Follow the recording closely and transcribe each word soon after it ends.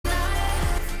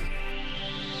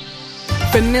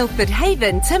From Milford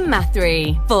Haven to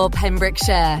Mathry for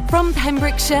Pembrokeshire. From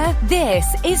Pembrokeshire, this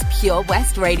is Pure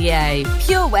West Radio.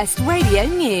 Pure West Radio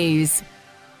News.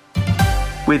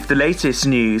 With the latest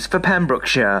news for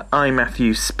Pembrokeshire, I'm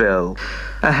Matthew Spill.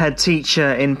 A head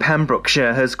teacher in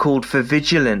Pembrokeshire has called for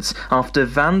vigilance after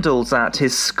vandals at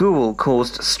his school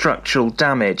caused structural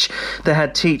damage. The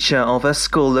head teacher of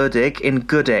Ysgol Udig in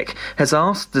Goodwick has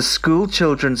asked the school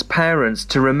children's parents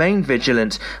to remain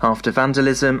vigilant after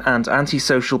vandalism and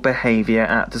antisocial behaviour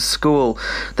at the school.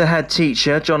 The head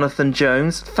teacher, Jonathan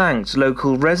Jones, thanked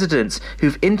local residents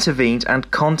who've intervened and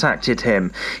contacted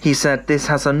him. He said this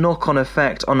has a knock-on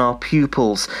effect on our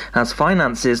pupils, as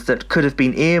finances that could have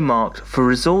been earmarked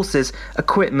for resources,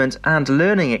 equipment and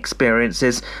learning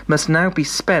experiences must now be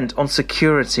spent on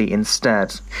security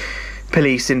instead.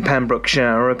 Police in Pembrokeshire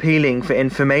are appealing for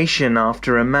information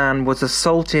after a man was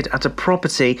assaulted at a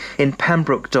property in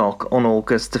Pembroke Dock on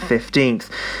August the 15th.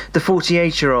 The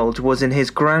 48-year-old was in his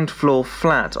ground floor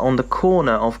flat on the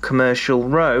corner of Commercial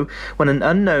Row when an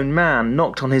unknown man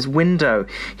knocked on his window.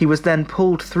 He was then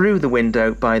pulled through the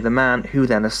window by the man who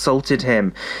then assaulted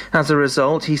him. As a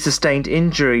result, he sustained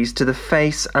injuries to the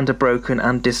face and a broken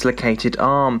and dislocated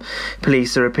arm.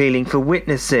 Police are appealing for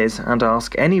witnesses and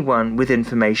ask anyone with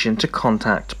information to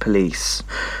contact police.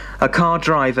 A car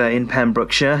driver in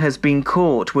Pembrokeshire has been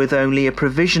caught with only a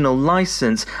provisional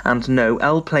licence and no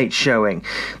L-plate showing.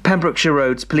 Pembrokeshire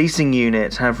Roads Policing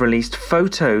Unit have released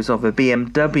photos of a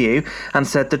BMW and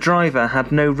said the driver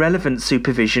had no relevant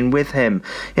supervision with him.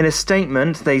 In a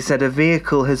statement, they said a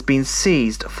vehicle has been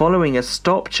seized following a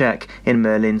stop check in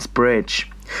Merlin's Bridge.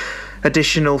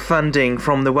 Additional funding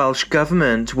from the Welsh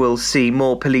Government will see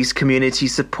more police community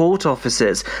support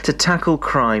officers to tackle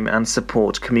crime and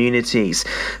support communities.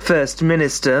 First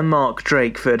Minister Mark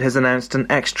Drakeford has announced an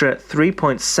extra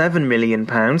 £3.7 million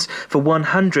for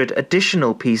 100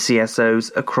 additional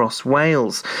PCSOs across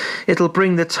Wales. It'll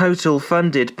bring the total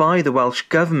funded by the Welsh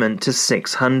Government to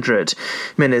 600.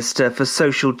 Minister for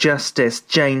Social Justice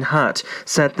Jane Hutt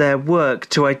said their work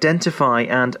to identify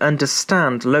and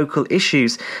understand local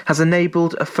issues has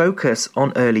enabled a focus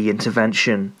on early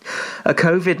intervention. A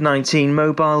COVID-19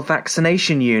 mobile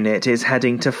vaccination unit is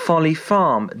heading to Folly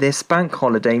Farm this bank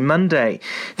holiday Monday.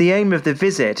 The aim of the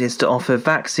visit is to offer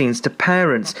vaccines to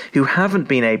parents who haven't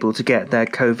been able to get their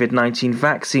COVID-19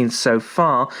 vaccines so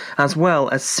far, as well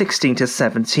as 16 to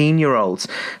 17-year-olds.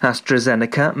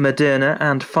 AstraZeneca, Moderna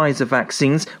and Pfizer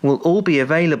vaccines will all be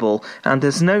available and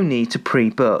there's no need to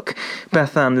pre-book.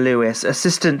 Bethan Lewis,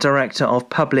 Assistant Director of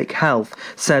Public Health,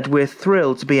 said we're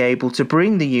thrilled to be able to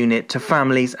bring the unit to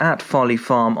families at Folly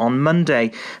Farm on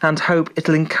Monday and hope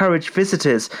it'll encourage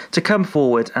visitors to come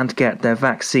forward and get their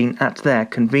vaccine at their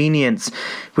convenience.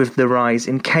 With the rise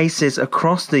in cases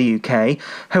across the UK,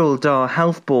 Hywel Dda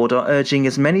Health Board are urging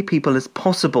as many people as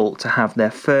possible to have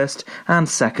their first and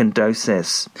second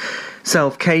doses.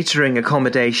 Self-catering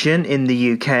accommodation in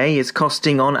the UK is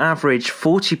costing on average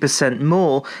 40%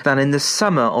 more than in the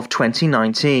summer of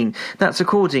 2019. That's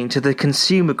according to the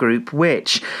consumer group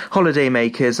Which.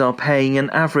 Holidaymakers are paying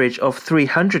an average of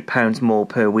 £300 more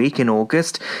per week in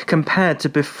August compared to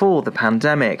before the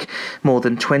pandemic. More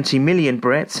than 20 million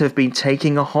Brits have been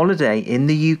taking a holiday in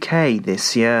the UK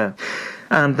this year.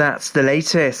 And that's the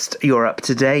latest. You're up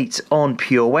to date on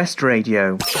Pure West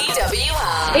Radio.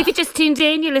 PWR. If you just tuned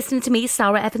in, you're listening to me,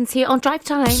 Sara Evans, here on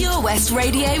Drivetime. Pure West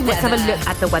Radio weather. Let's have a look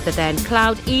at the weather then.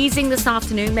 Cloud easing this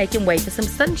afternoon, making way for some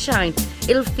sunshine.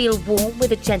 It'll feel warm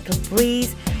with a gentle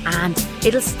breeze and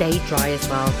it'll stay dry as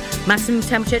well. Maximum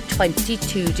temperature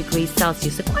 22 degrees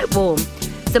Celsius, so quite warm.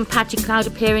 Some patchy cloud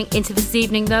appearing into this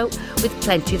evening though, with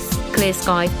plenty of clear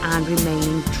skies and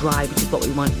remaining dry, which is what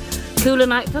we want. Cooler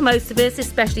night for most of us,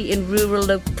 especially in rural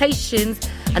locations,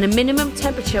 and a minimum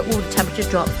temperature, the temperature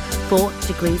drops 4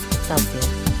 degrees Celsius.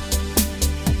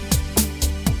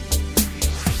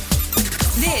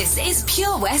 This is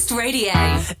Pure West Radio.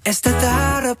 It's the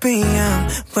thought of PM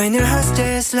when your heart's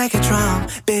just like a drum,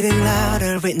 beating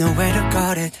louder with nowhere to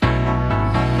guard it.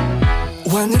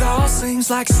 When it all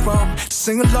seems like it's wrong,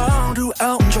 sing along to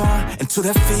Elton John and to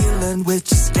that feeling we're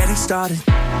just getting started.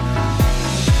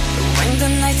 When the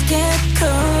nights get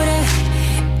colder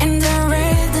and the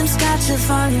rhythm's got you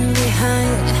falling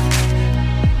behind,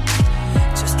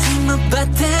 just dream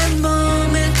about that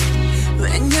moment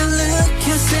when you look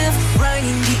yourself right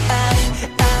in the eye,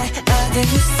 then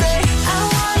you say, I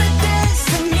wanna dance,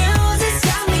 the music's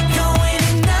got me going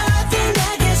and nothing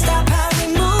that can stop how we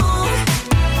move.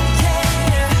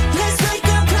 Yeah, let's make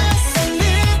a place and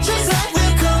live just like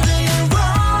we're golden and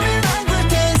rolling like we're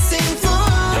dancing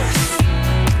fools.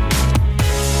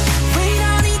 We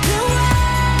don't need to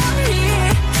worry,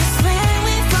 'cause when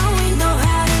we fall we know how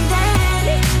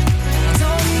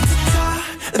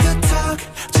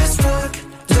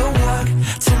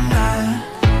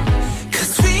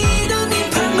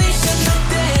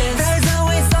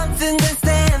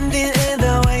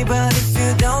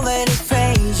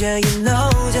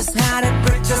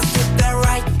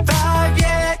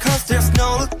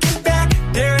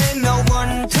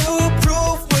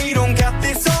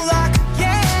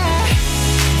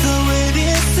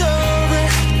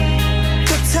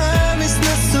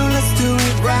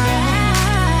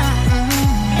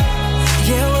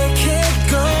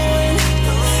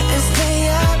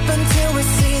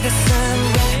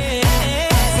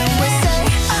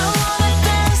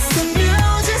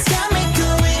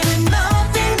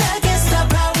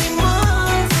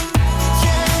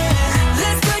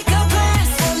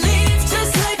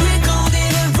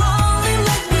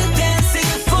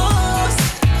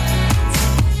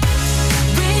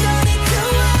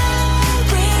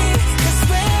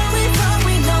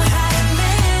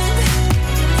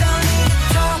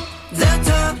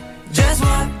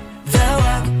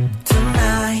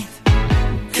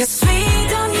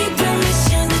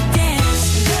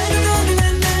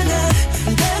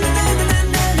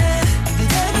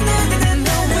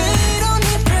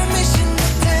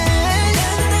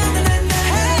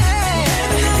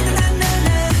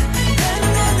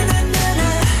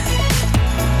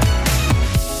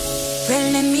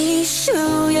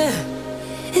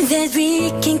that we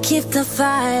can keep the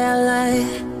fire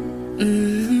alive.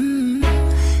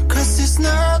 Cause it's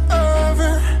not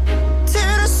over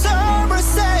till the summer.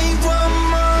 Say one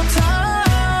more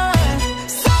time.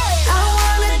 Say I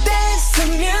wanna dance, the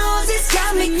music's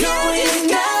got me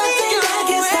going. Nothing that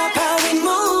can stop how we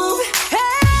move.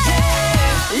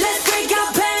 Let's break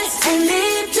our pants and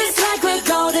live just like we're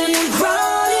golden and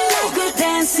rolling like we're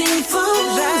dancing fools.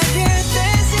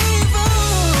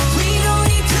 We don't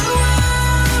need to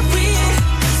worry,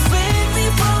 'cause when we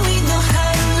fall we know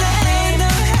how to land.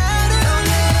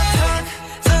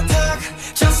 the talk,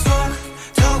 just walk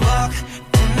the walk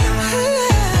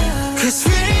tonight. 'Cause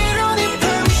we don't need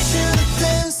permission to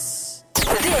dance.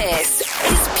 This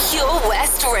is Pure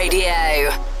West Radio.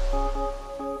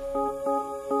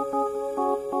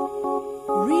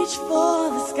 Reach for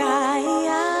the sky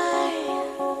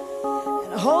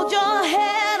and hold your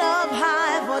head up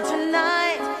high for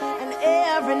tonight and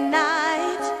every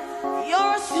night.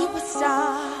 You're a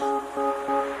superstar,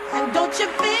 and don't you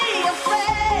be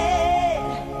afraid.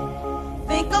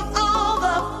 Think of all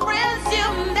the friends you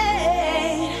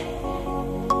made.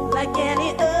 Like any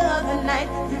other night,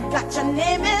 you've got your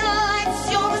name in lights.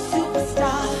 You're a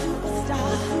superstar, superstar,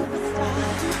 superstar.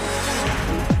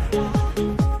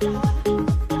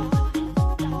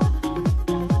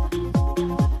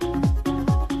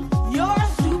 You're a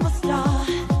superstar.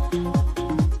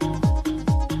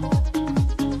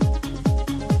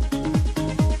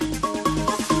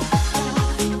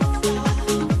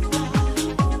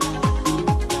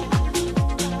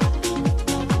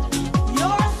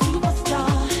 You're a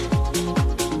superstar.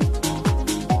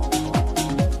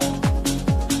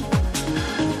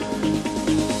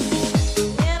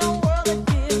 In a world that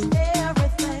gives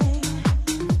everything,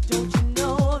 don't you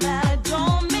know that I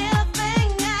don't mean a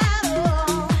thing at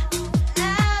all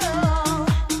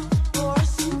for a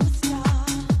superstar?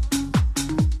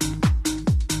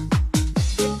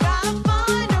 You gotta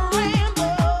find a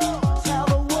rainbow, tell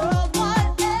the world what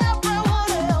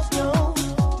everyone else knows.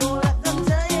 Don't let them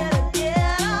tell you to get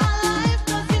out life,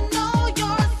 'cause you know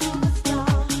you're a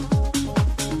superstar.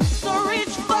 So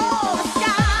reach for the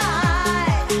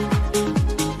sky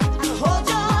and hold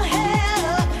your head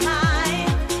up high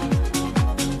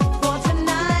for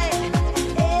tonight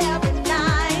and every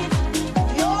night.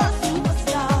 You're a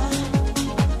superstar,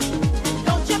 and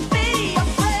don't you be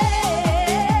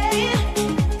afraid.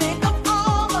 Think of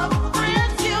all the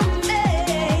friends you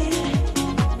made.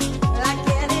 Like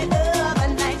any other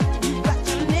night, you got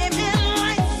your name in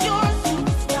lights. You're a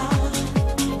superstar.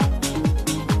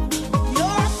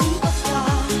 You're a superstar.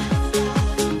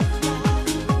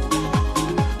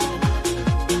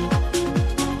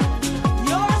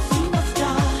 You're a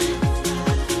superstar.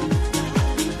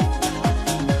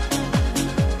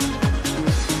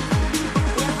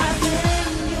 Everything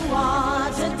you are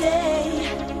today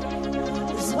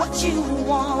is what you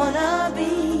wanna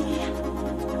be.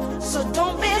 So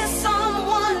don't be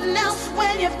someone else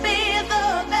when you be the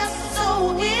best so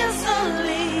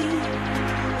easily.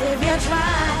 If you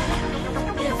try,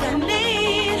 if you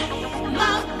need,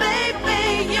 my baby,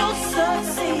 you'll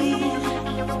succeed.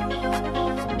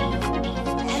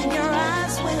 And your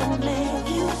eyes will make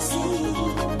you see.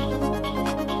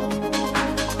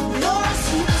 You're a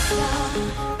superstar.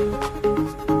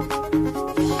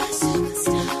 You're a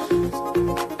superstar.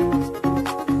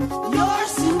 You're a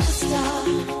superstar.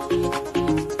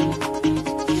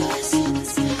 You're a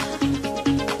superstar.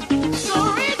 So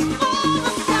reach for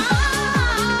the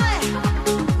sky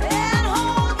and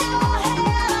hold your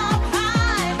head up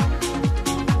high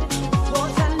for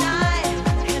tonight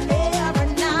and every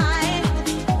night.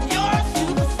 You're a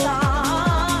superstar.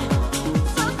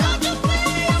 So don't you be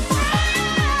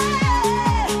afraid.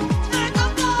 Think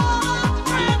of all the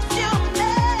friends you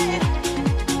made.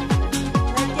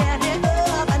 Like any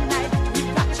other night, you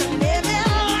got your name in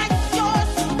lights. You're a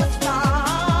superstar.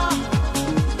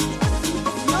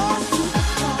 You're a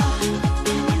superstar.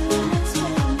 And your eyes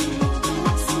will make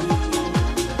you see.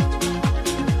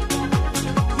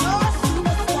 You're a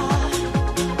superstar.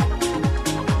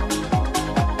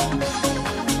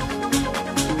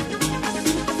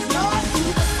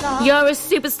 You're a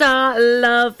superstar,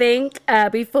 loving.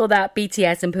 Before that,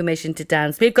 BTS and Permission to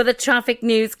Dance. We've got the traffic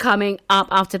news coming up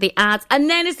after the ads. And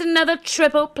then it's another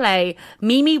triple play.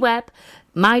 Mimi Webb,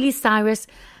 Miley Cyrus,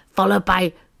 followed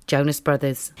by Jonas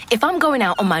Brothers. If I'm going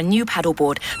out on my new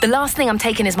paddleboard, the last thing I'm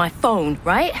taking is my phone,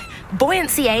 right?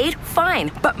 Buoyancy aid,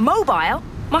 fine. But mobile?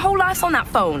 My whole life's on that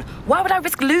phone. Why would I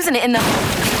risk losing it in the...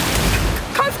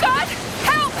 Coast Guard!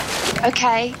 Help!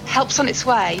 Okay, help's on its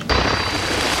way.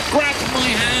 Grab my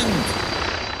hand!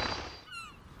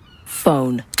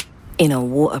 Phone. In a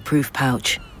waterproof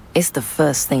pouch. It's the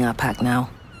first thing I pack now.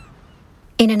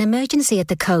 In an emergency at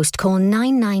the coast, call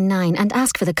 999 and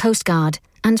ask for the Coast Guard.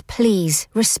 And please,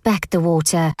 respect the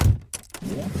water.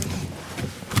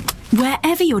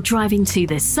 Wherever you're driving to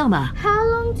this summer, how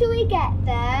long do we get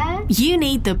there? You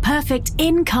need the perfect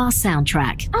in-car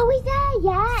soundtrack. Are we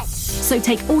there yet? So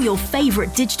take all your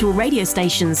favourite digital radio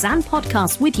stations and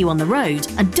podcasts with you on the road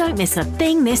and don't miss a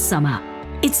thing this summer.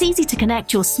 It's easy to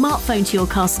connect your smartphone to your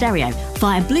car stereo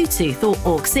via Bluetooth or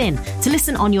aux-in to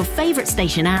listen on your favourite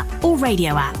station app or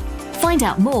radio app. Find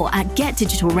out more at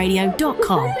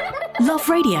getdigitalradio.com. Love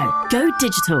radio. Go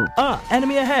digital. Ah,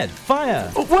 enemy ahead.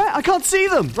 Fire. Oh, where? I can't see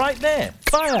them. Right there.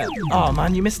 Fire. Oh,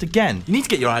 man, you missed again. You need to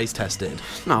get your eyes tested.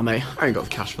 Nah, mate, I ain't got the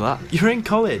cash for that. You're in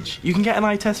college. You can get an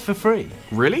eye test for free.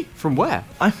 Really? From where?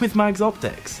 I'm with Mags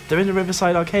Optics. They're in the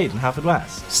Riverside Arcade in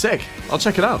Haverfordwest. Sick. I'll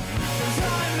check it out.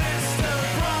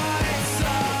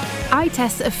 Eye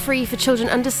tests are free for children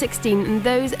under 16 and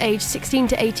those aged 16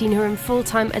 to 18 who are in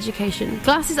full-time education.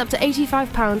 Glasses up to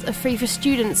 £85 are free for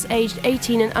students aged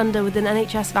 18 and under with an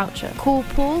NHS voucher. Call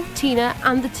Paul, Tina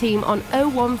and the team on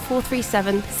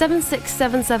 01437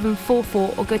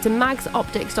 767744 or go to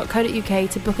magsoptics.co.uk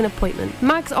to book an appointment.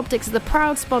 Mags Optics are the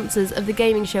proud sponsors of the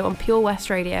gaming show on Pure West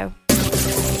Radio.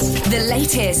 The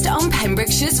latest on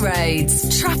Pembrokeshire's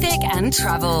roads, traffic and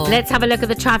travel. Let's have a look at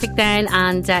the traffic then,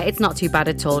 and it's not too bad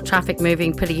at all. Traffic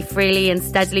moving pretty freely and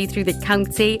steadily through the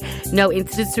county. No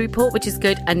incidents to report, which is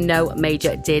good, and no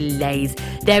major delays.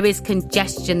 There is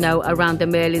congestion though around the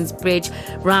Merlin's Bridge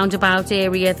roundabout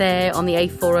area there on the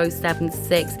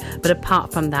A4076, but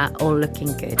apart from that, all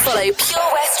looking good. Follow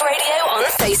Pure West Radio on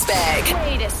Facebook.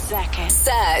 Wait a second.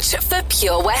 Search for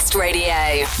Pure West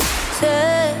Radio.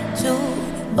 Tattooed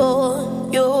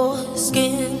on your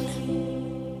skin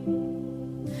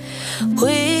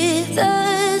with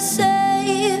a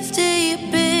safety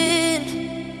pin.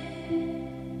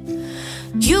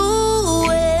 You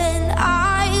and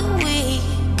I, we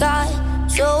got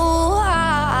so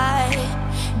high,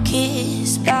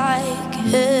 kissed like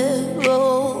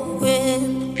heroin.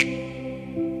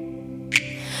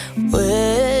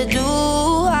 Where do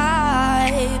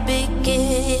I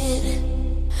begin?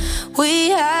 We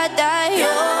had that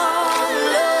young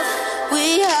love,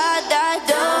 we had that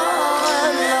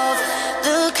dumb love,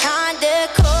 the kind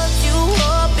that cut you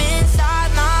up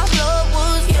inside my blood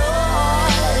was your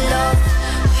love.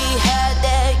 We had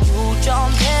that you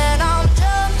jump and I'm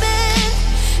jumping,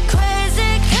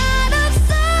 crazy kind of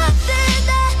something,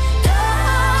 that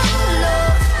dumb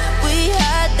love. We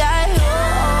had that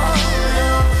young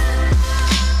love,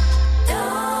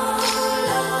 dumb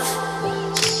love,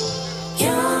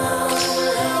 young.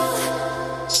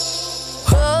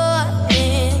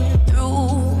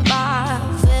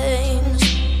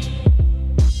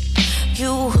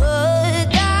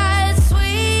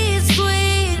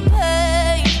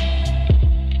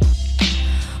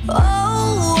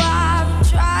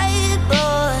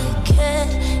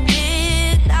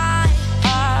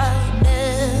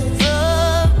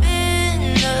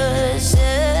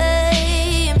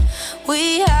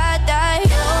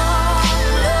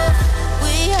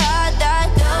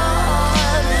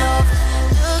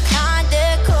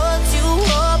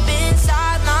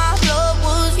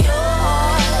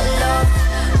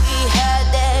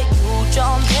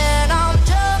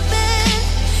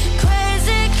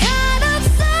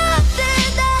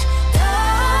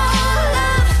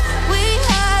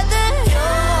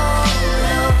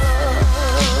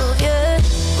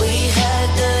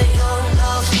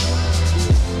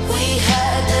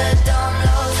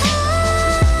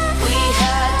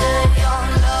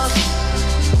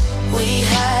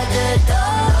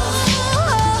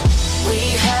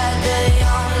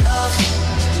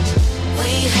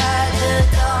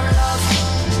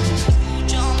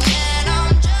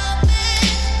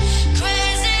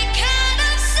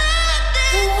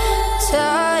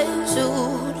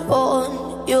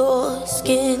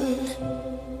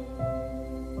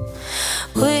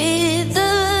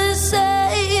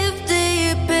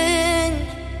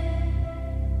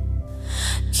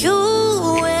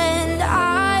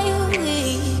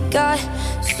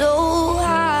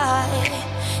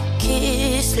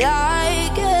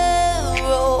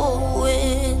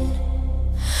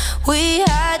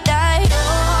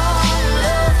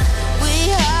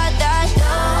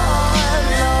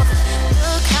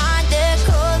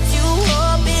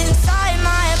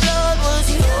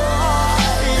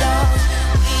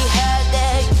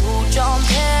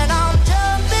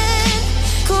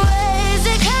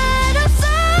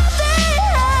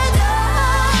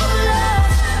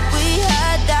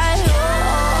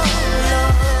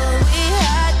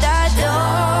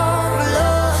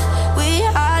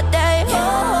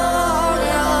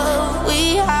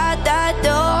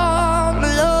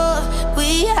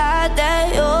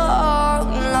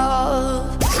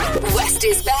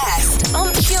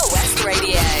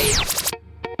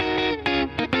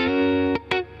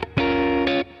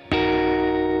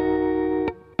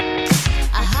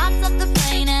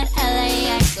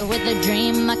 with a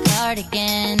dream, my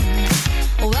cardigan.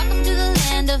 Welcome to the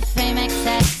land of fame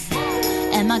excess.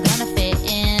 Am I gonna fit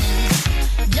in?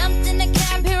 Jumped in the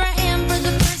cab, here I am for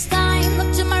the first time.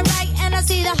 Look to my right and I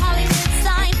see the Hollywood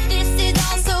sign. This is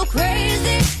all so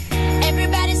crazy.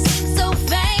 Everybody seems so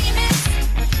famous.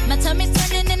 My tummy's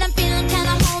turning and I'm feeling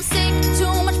kinda homesick.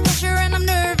 Too much pressure and I'm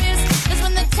nervous. That's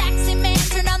when the taxi man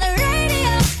turned on the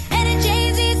radio and a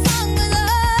Jay-Z song was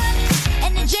on.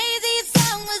 And the Jay-Z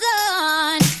song was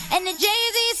on. And the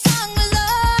Jay-Z song was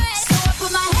on. So I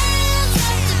put my hands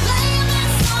up to play my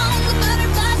song. The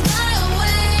butterflies fly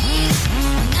away.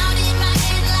 Now in my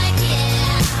head like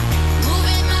yeah.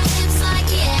 Moving my hips like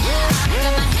yeah.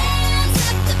 Got my hands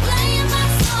up to play my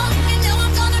song. You know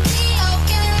I'm gonna be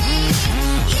okay.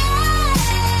 Yeah.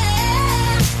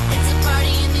 It's a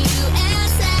party in the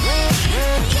USA.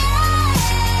 Yeah.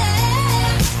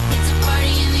 It's a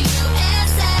party in the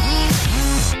USA.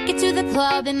 Get to the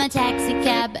club in my taxi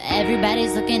cab.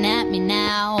 Everybody's looking at me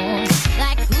now.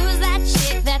 Like, who's that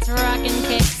chick that's rocking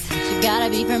kicks? She gotta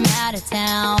be from out of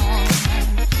town.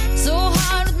 So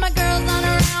hard with my girls on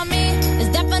around me. It's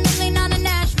definitely not a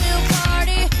Nashville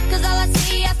party. Cause all I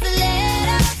see are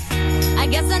stilettos. I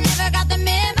guess I never got the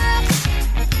memo.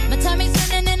 My tummy's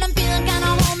turning and I'm feeling kinda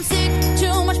homesick.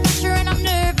 Too much pressure and I'm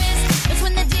nervous. That's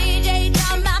when the DJ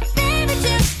dropped my favorite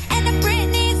tune. And the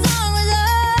Britney song was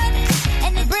on.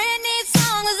 And the Britney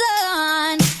song was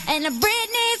on. And the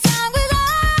Britney song was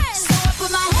on. So I put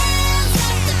my hands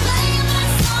up to play my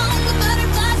song. The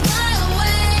butterflies fly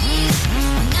away.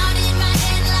 Not in my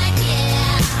head like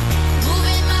yeah.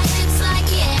 Moving my hips like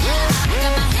yeah.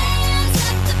 Got my hands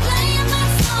up to play my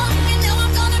song. You know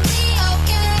I'm gonna be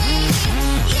okay.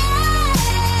 Yeah.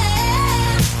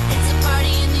 It's a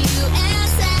party in the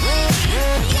USA.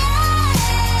 Yeah.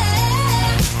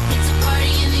 It's a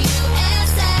party in the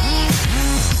USA.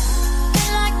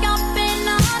 Feel like I've been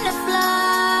on a flight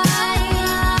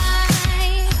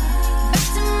back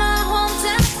to my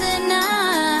hometown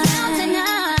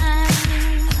tonight.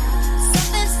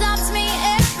 Something stops me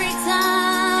every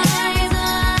time.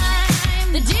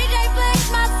 The DJ plays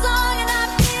my song and I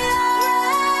feel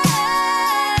alright.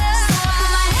 So I put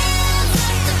my hands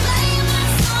up to play my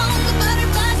song. The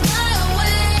butterflies fly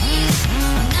away.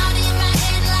 Not in my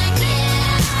head like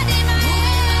yeah. Moving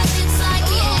my hips like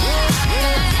yeah.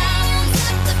 Got my hands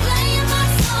up to play my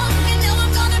song. You know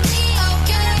I'm gonna be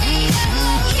okay.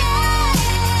 Yeah.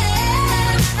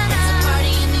 It's a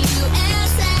party in the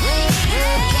USA. Yeah.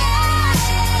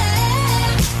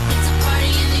 It's a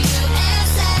party in the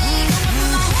USA. Put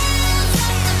my hands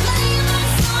up to play my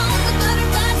song. The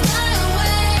butterflies fly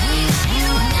away.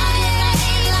 Not in my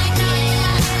head like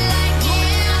yeah.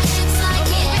 Moving my hips like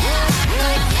yeah.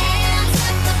 Got my hands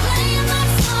up to play my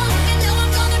song. You know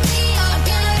I'm gonna be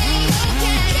okay.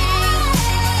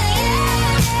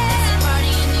 It's a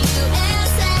party in the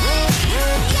USA.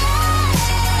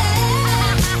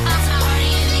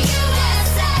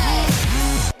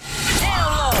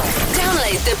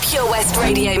 Download the Pure West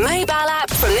Radio mobile app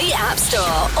from the App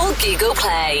Store or Google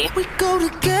Play. We go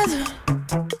together,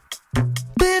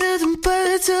 better than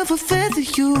birds of a feather,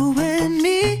 you and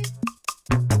me.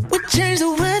 We change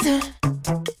the weather,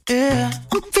 yeah.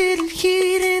 I'm feeling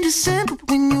heat in December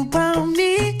when you found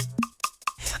me.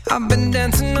 I've been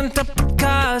dancing on top of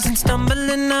cars and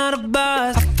stumbling out of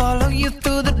bars. I follow you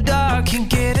through the dark, can't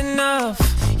get enough.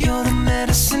 You're the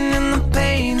medicine and the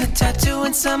pain, the tattoo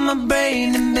inside my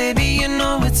brain. And baby, you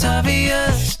know it's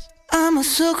obvious, I'm a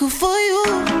sucker for you.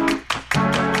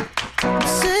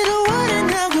 Say the word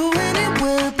and I'll go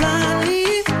anywhere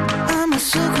blindly. I'm a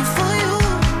sucker for you.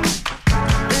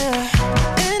 Yeah.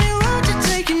 Any road you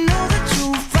take, you know that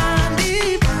you'll find me.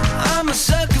 I'm a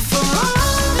sucker for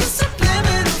all the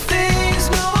subliminal things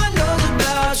no one knows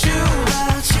about you.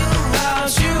 About you,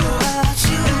 about you, about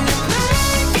you. And you're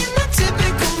making the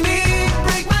typical me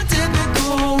break my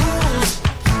typical rules.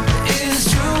 It's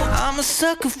true, I'm a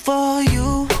sucker for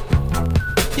you.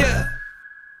 Yeah.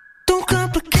 Don't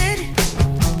complicate it.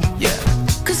 Yeah.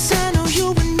 Cause I know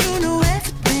you and you know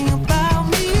everything about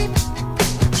me.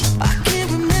 I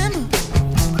can't remember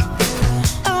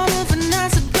all of the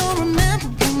nights I don't remember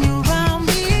when you're around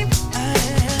me.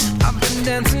 I've been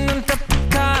dancing on top of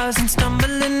cars and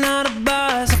stumbling out of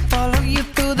bars. I follow you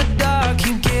through the dark,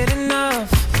 can't get enough.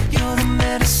 You're the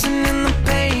medicine and the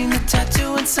pain, the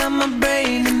tattoo inside my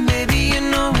brain. And baby, you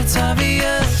know it's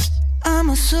obvious, I'm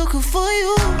a sucker for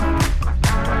you.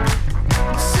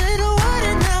 Say the word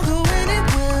and I'll go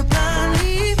anywhere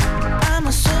blindly. I'm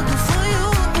a sucker for you.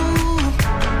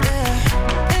 Yeah.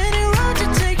 Any road you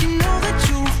take, you know that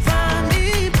you'll find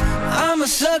me. I'm a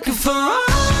sucker for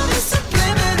all the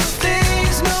subliminal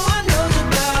things no one knows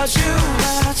about you.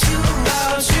 About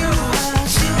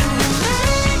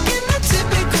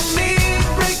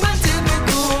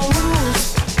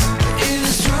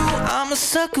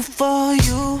sucker for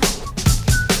you.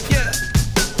 Yeah.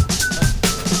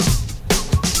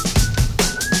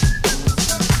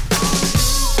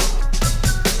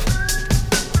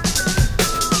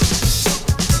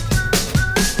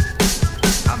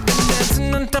 I've been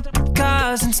dancing on top of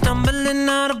cars and stumbling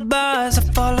out of bars. I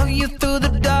follow you through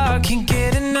the dark, can't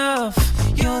get enough.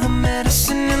 You're the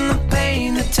medicine and the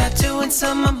pain, the tattoo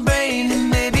inside my brain,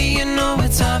 and baby, you know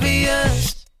it's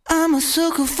obvious. I'm a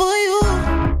sucker for you.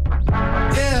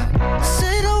 Yeah.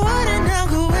 Say the word and I'll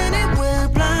go anywhere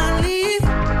blindly.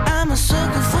 I'm a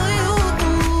sucker for you.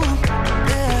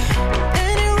 Yeah.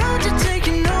 Any road you take,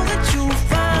 you know that you'll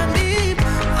find me.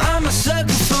 I'm a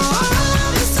sucker for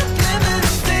all the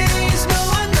subliminal things no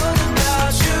one knows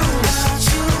about you. About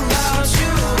you, about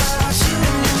you, about you.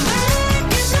 And you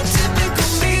make it so typical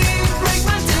me, break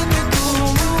my typical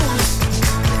rules.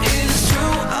 It is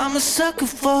true, I'm a sucker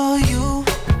for you.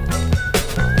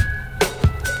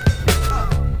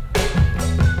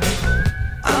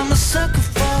 I'm a sucker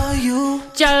for you.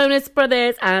 Jonas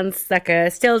Brothers and Sucker.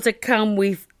 Still to come,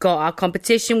 we've got our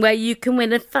competition where you can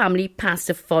win a family pass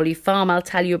to Folly Farm. I'll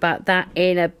tell you about that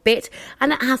in a bit.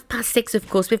 And at 6:30, of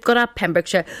course, we've got our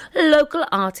Pembrokeshire Local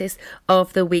Artist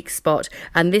of the Week spot.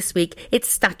 And this week, it's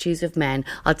Statues of Men.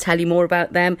 I'll tell you more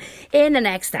about them in the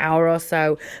next hour or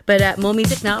so. But more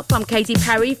music now from Katy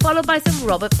Perry, followed by some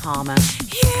Robert Palmer.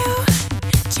 You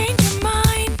change your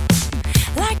mind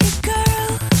like a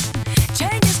girl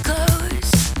changes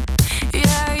clothes.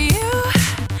 Yeah, you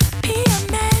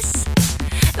PMS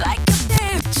like a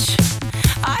bitch.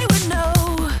 I would know.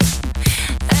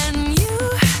 And you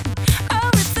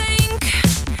overthink,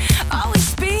 always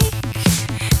speak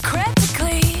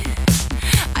critically.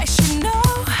 I should know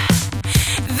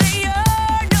that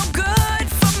you're no good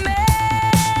for me.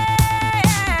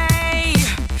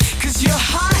 'Cause you're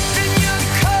hot and you're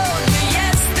cold, you're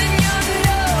yes then you're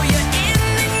no, you're in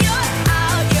and you're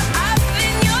out, you're up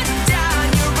and you're down,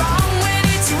 you're wrong when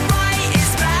it's right,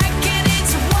 it's black and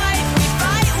it's white. We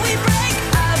fight, we break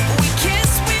up, we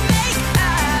kiss, we make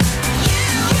up. You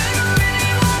don't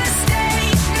really wanna stay,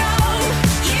 no.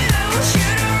 You don't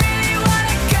really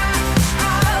wanna go.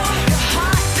 You're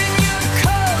hot then you're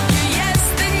cold, you're yes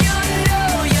then you're no,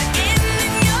 you're in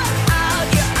and you're out,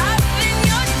 you're up and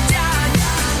you're down.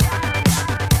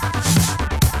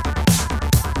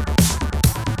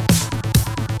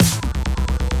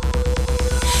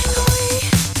 We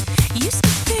used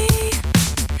to be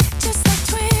just like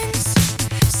twins,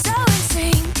 so in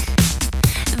sync,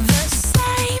 the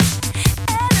same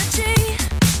energy.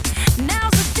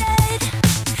 Now's a dead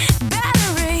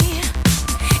battery.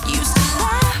 Used to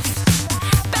laugh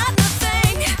about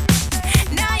nothing,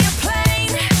 now you're plain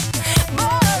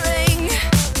boring.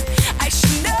 I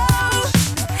should know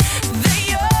that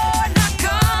you're not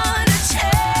gonna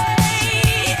change.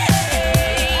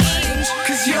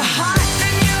 'Cause you're hot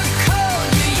then you're cold,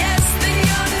 you're yes then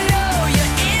you're no,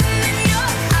 you're in and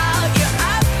you're out, you're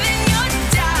up and you're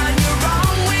down, you're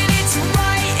wrong when it's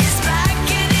right, it's black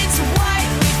and it's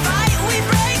white. We fight, we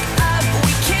break up,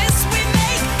 we kiss, we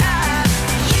make up.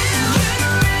 You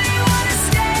don't really wanna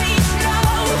stay, no.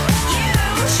 You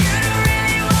shouldn't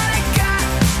really wanna go.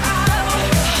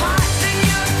 You're hot then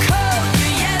you're cold,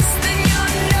 you're yes then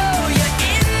you're no, you're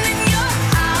in and you're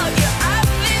out, you're up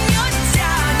and you're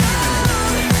down.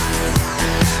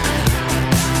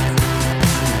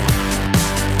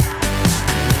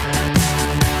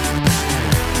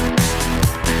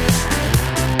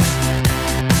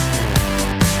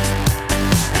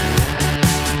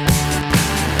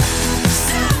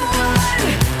 Someone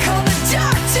call the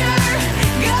doctor.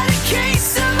 Got a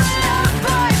case of love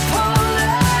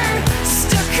bipolar.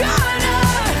 Stuck on a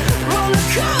roller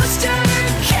coaster.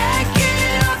 Can't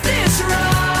get off this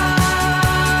ride.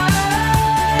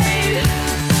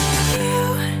 You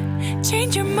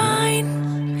change your mind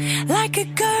like a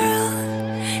girl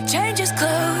changes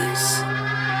clothes.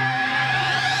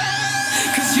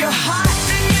 'Cause you're hot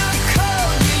then you're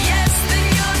cold, you're yes then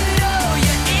you're no,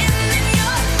 you're in and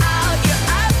you're out, you're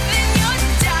up and you're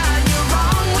down, you're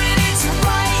wrong when it's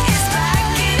right, it's black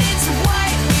and it's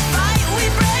white. We fight, we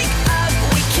break up,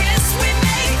 we kiss, we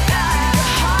make up.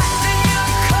 You're hot then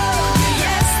you're cold, you're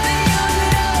yes then you're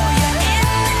no, you're in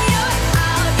and you're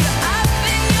out, you're up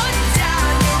and you're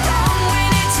down, you're wrong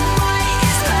when it's right,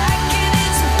 it's black and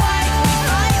it's white. We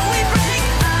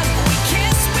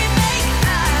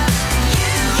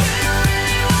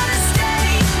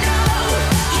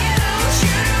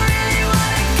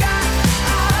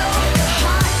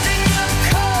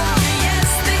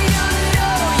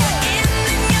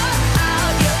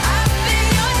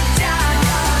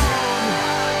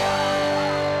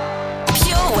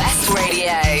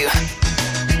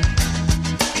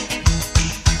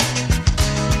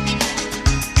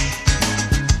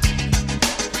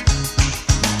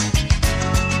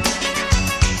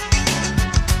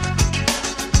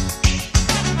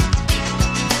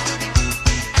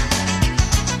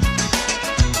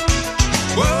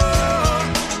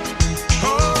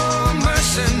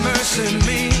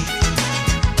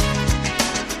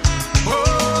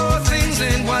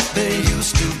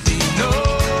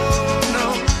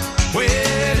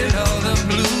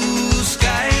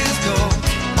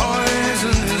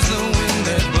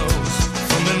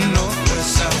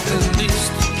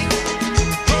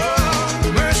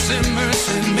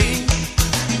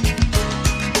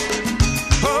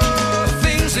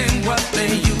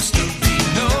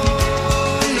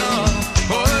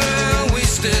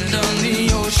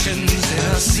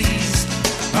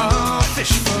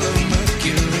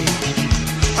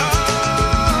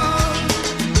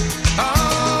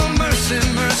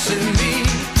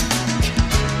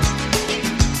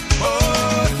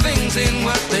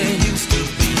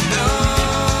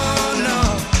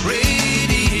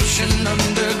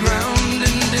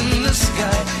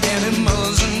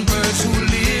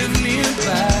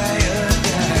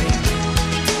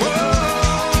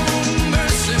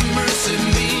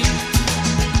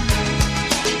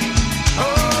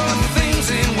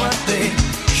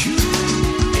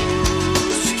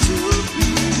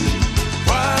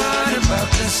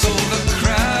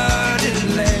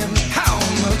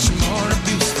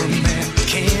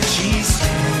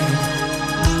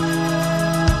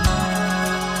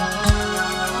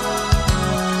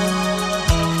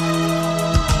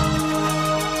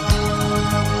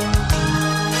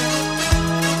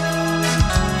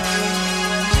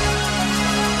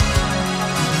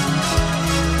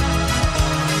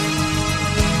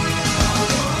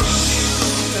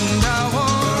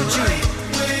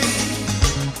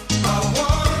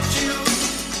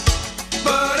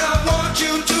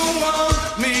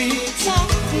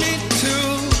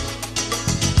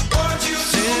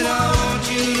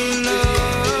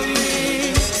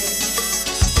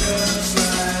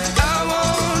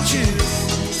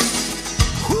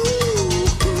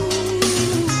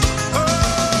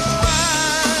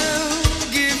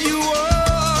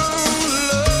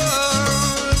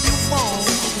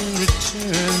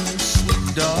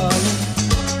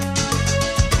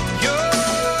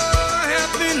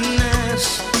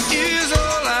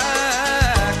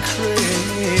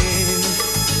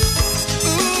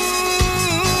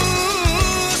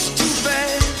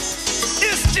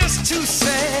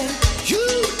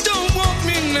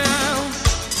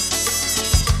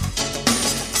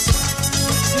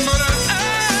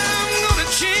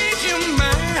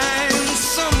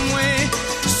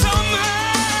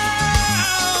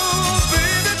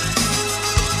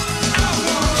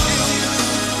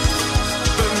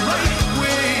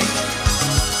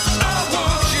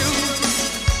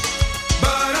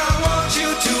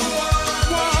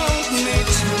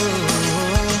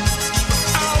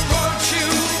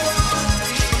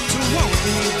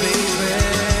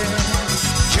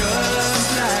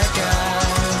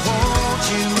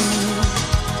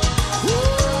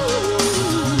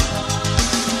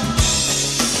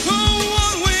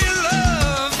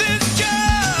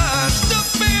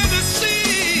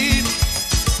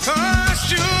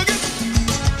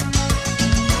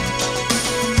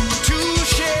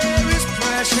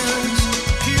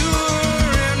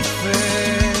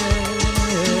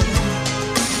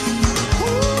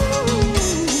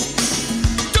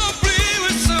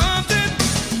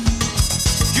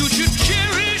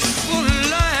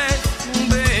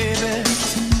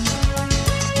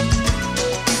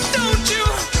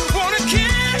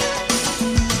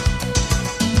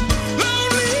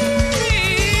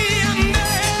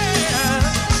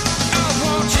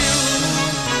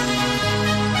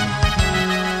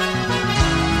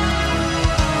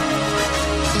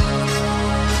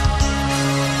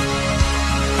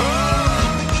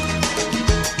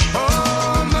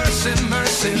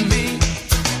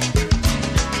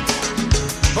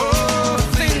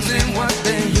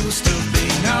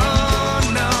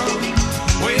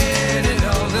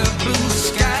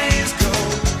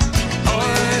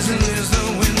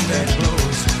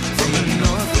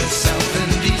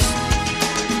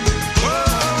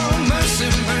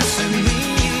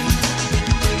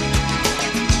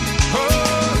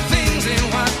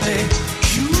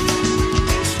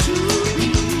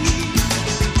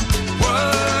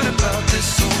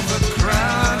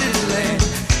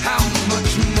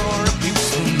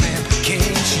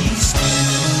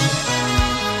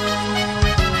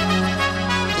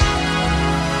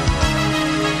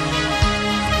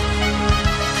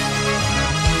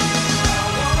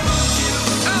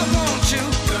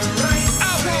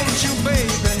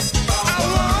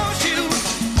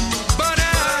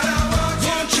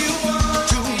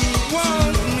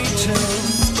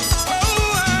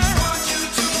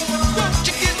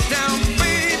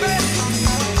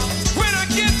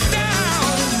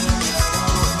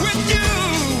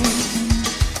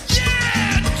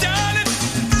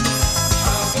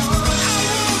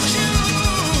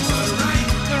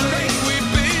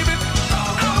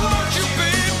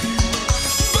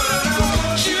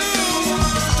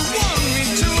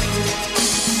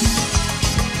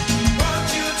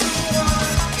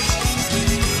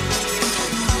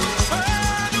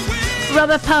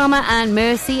Robert Palmer and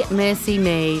Mercy, Mercy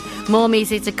Me. More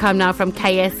music to come now from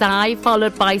KSI,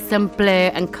 followed by some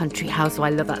Blur and Country House. Oh,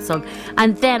 I love that song.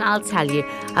 And then I'll tell you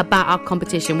about our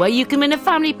competition where you can win a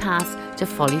family pass to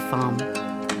Folly Farm.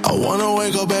 I wanna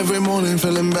wake up every morning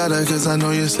feeling better, cause I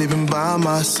know you're sleeping by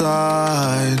my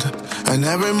side. And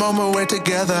every moment we're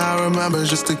together I remember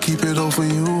just to keep it all for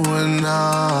you and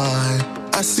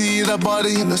I see that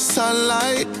body in the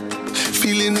sunlight,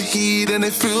 feeling the heat and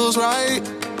it feels right.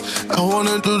 I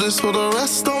wanna do this for the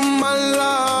rest of my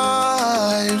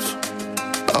life.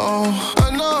 Oh, I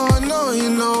know, you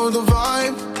know the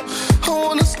vibe. I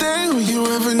wanna stay with you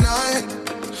every night.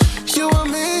 You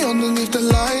and me underneath the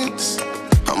lights.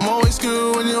 I'm always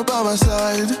good when you're by my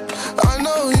side. I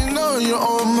know, you know, you're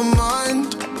on my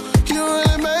mind. You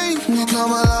really make me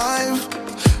come alive.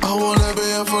 I wanna be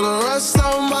here for the rest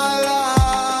of my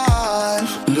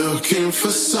life. Looking for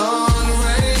sun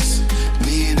rays,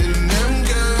 needing them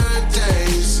good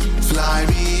days. Fly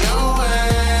me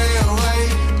away, away,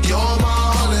 you're my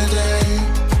holiday.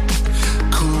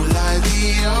 Cool like the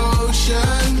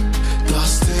ocean,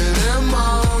 lost in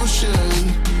emotion.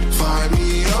 Find me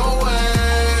away.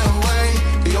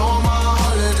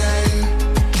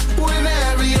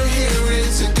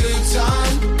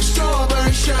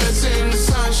 Shirts in the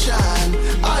sunshine,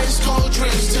 ice cold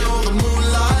drinks till the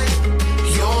moonlight.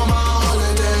 You're my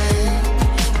holiday.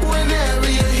 Whenever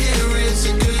you're here, it's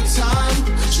a good time.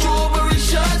 Strawberry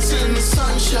shirts in the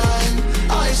sunshine,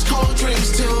 ice cold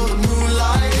drinks till the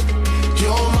moonlight.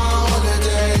 You're my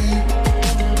holiday.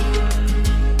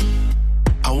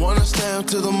 I wanna stay up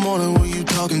till the morning with you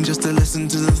talking, just to listen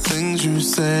to the things you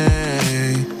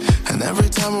say. And every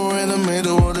time we're in the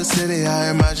middle of the city, I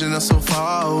imagine us so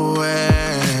far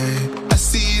away. I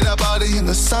see that body in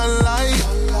the sunlight,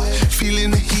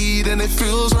 feeling the heat and it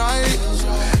feels right.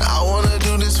 I wanna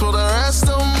do this for the rest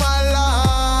of my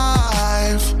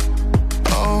life.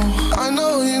 Oh, I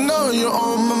know, you know, you're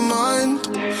on my mind.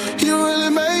 You really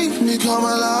make me come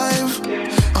alive.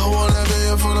 I wanna be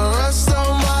here for the rest of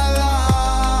my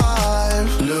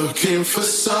life. Looking for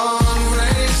sun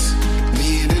rays,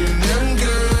 needing them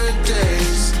good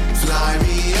days. Fly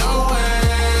me away,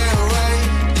 away,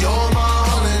 you're my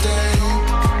holiday.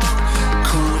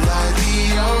 Cool like the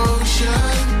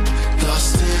ocean,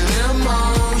 lost in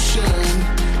emotion.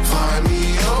 Find me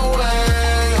away,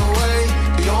 away,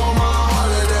 you're my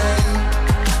holiday.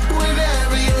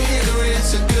 Whenever you're here,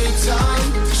 it's a good time.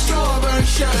 Strawberry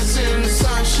shirts in the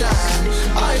sunshine,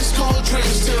 ice cold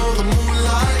drinks till the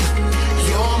moonlight.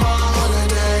 You're my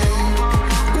holiday.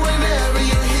 Whenever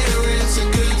you're here, it's a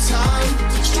good time.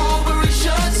 Strawberry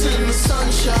shirts in the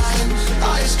sunshine,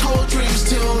 ice cold drinks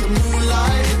till the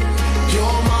moonlight.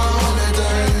 You're my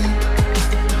holiday.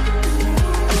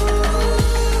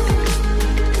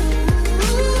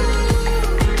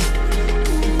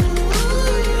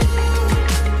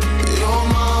 You're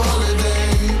my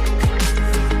holiday.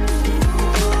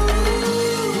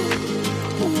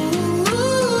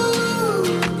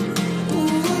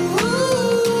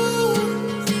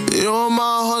 You're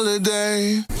my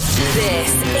holiday.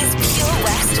 This is Pure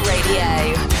West Radio.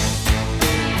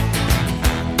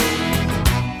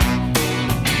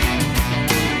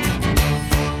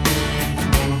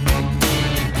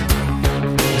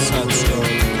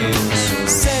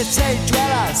 City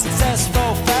dweller,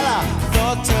 successful fella,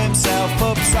 thought to himself,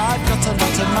 oops, I've got a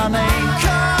lot of money.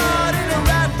 Caught in a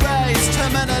rat race,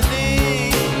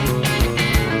 terminally.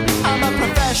 I'm a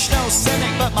professional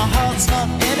cynic, but my heart's not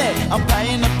in it. I'm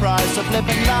paying the price of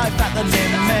living life at the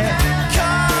limit.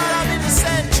 Caught up in the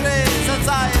centuries,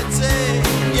 anxiety.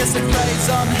 Yes, the craze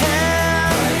on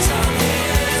him.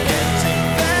 It's getting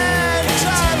bad,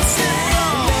 trying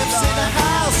simple. Lives in a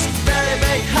house, very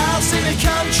big house in the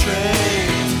country.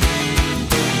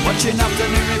 Watching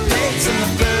afternoon repeats and the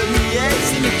food he eats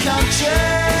in the country.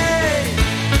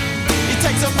 He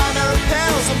takes a manner of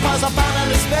pills and piles up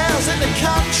analyst bills in the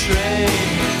country.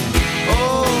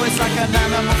 Oh, it's like an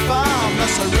animal farm,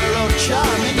 that's a rural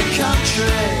charm in the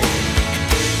country.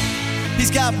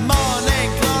 He's got morning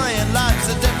glory and life's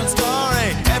a different story.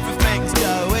 Everything's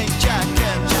going Jack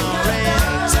and Jory,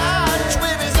 in touch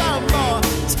with his own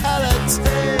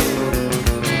mortality.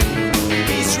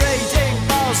 He's reading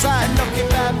Balzac and looking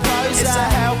bad prose. It's a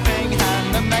helping hand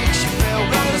that makes you feel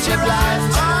wonderfully blind.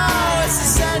 Oh, it's a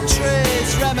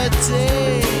century's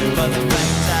remedy for the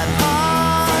things at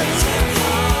heart.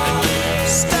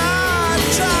 Start,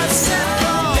 try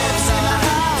simple. Lives in a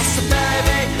house, a very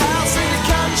big house in the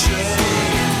country.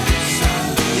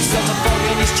 He's got a fog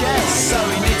in his chest, so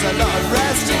he needs a lot of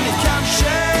rest in the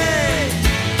country.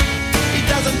 He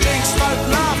doesn't drink, smoke,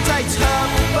 laugh, takes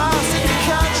herbal baths in the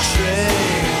country.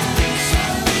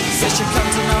 Says you come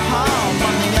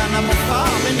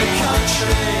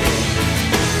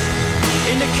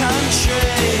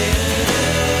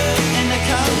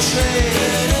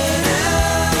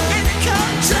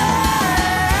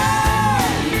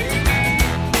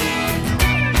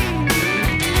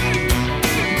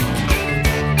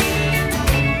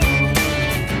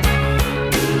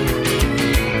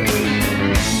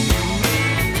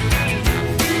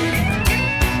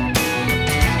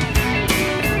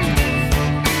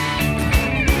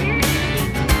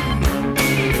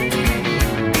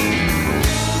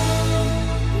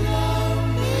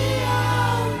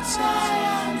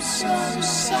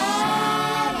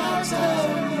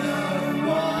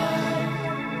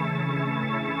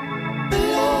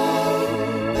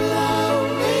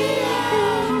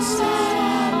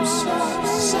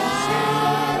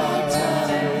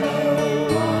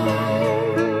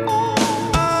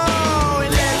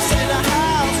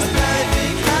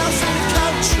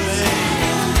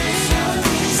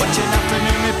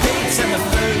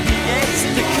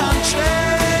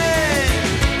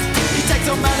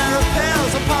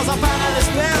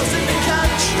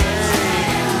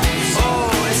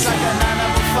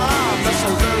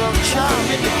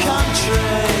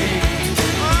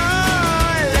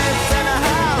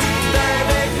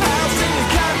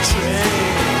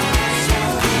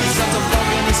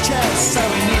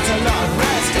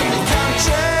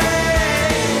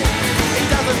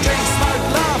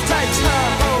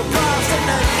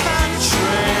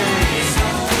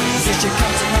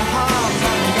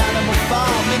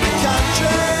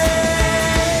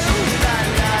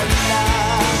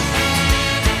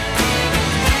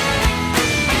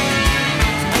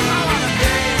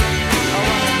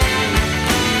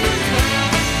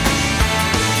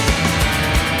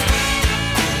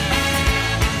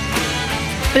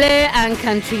Blue and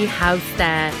Country House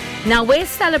there. Now we're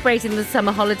celebrating the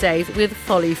summer holidays with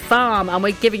Folly Farm and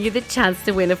we're giving you the chance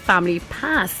to win a family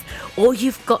pass. All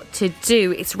you've got to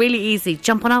do, it's really easy,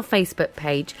 jump on our Facebook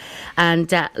page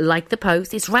and like the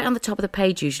post. It's right on the top of the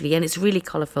page usually and it's really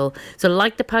colourful. So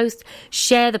like the post,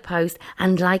 share the post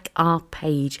and like our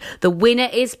page. The winner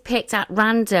is picked at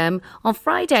random on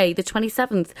Friday the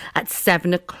 27th at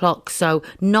 7 o'clock. So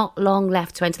not long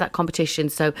left to enter that competition.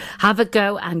 So have a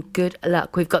go and good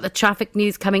luck. We've got the traffic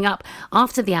news coming up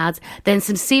after the ads, then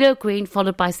some CeeLo Green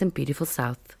followed by some beautiful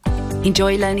South.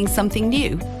 Enjoy learning something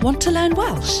new? Want to learn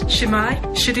Welsh? Shemai,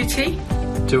 Shuduti?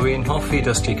 Dwi'n hoffi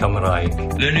dysgu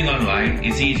Cymraeg. Learning online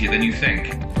is easier than you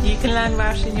think. You can learn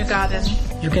Welsh in your garden.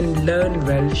 You can learn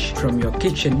Welsh from your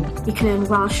kitchen. You can learn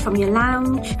Welsh from your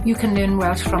lounge. You can learn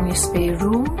Welsh from your spare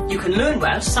room. You can learn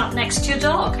Welsh sat next to your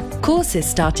dog. Courses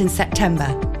start in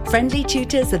September. Friendly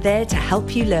tutors are there to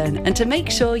help you learn and to make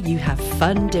sure you have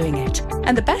fun doing it.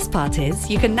 And the best part is,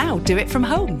 you can now do it from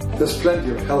home. There's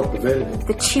plenty of help available.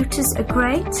 The tutors are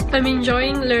great. I'm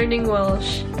enjoying learning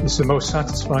Welsh. It's the most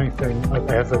satisfying thing I've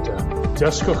ever done.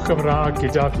 Dysgwch Cymraeg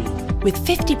gyda fi. With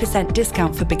 50%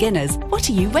 discount for beginners, what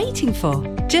are you waiting for?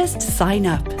 Just sign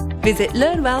up. Visit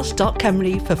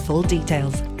learnwelsh.cymru for full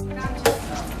details.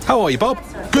 How are you, Bob?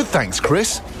 Good, thanks,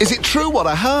 Chris. Is it true what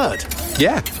I heard?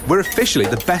 Yeah, we're officially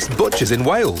the best butchers in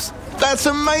Wales. That's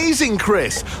amazing,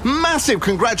 Chris. Massive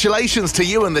congratulations to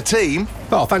you and the team.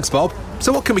 Oh, thanks, Bob.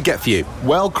 So what can we get for you?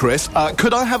 Well, Chris,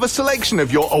 could I have a selection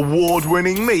of your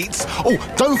award-winning meats? Oh,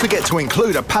 don't forget to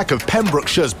include a pack of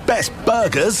Pembrokeshire's best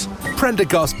burgers.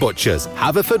 Prendergast Butchers,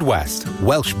 Haverfordwest,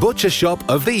 Welsh Butcher Shop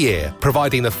of the Year,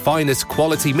 providing the finest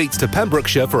quality meats to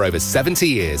Pembrokeshire for over 70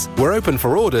 years. We're open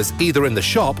for orders either in the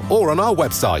shop or on our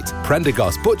website,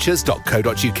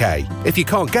 prendergastbutchers.co.uk. If you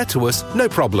can't get to us, no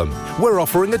problem. We're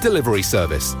offering a delivery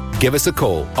service. Give us a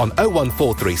call on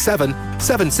 01437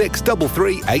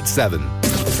 763387.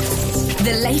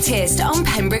 The latest on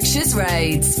Pembrokeshire's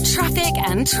roads, traffic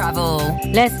and travel.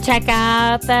 Let's check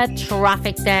out the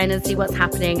traffic then and see what's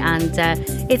happening. And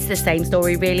it's the same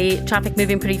story really. Traffic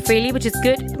moving pretty freely, which is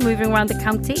good. Moving around the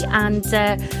county and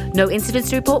no incidents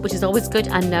to report, which is always good,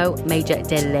 and no major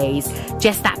delays.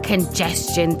 Just that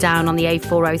congestion down on the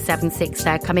A4076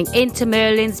 there, coming into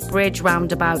Merlin's Bridge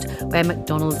roundabout where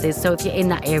McDonald's is. So if you're in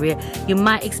that area, you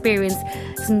might experience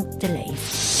some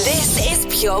delays. This is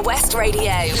Pure West Radio,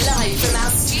 live from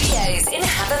our studios in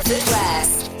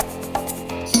Haverfordwest.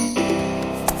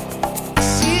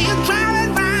 See you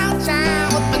driving round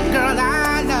town with the girl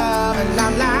I love, and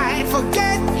I'm like,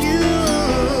 forget you.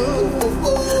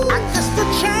 I guess the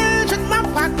change in my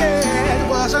pocket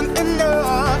wasn't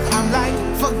enough. I'm like,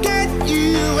 forget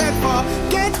you and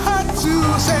forget her too.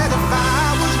 Said if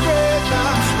I was richer,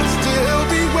 I'd still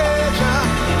be richer.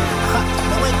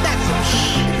 No, ain't that some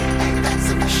shit?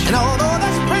 And although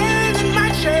that's pain in my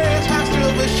chest, I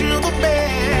still wish you the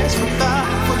best. From the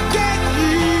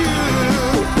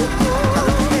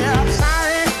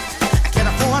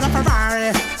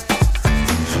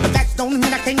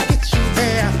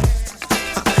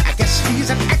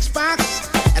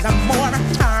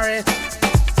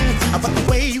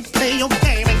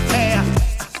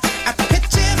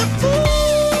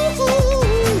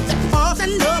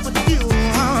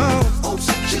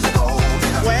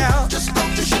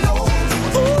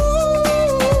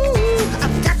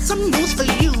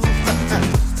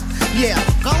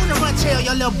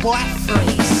little boy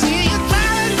free. See you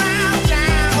driving round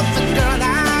town with the girl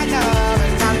I love,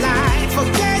 and I'm like,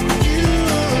 forget you.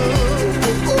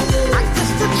 I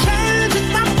guess the change in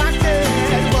my pocket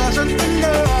wasn't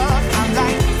enough. I'm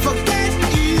like, forget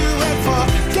you and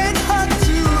forget her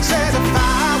too. Said if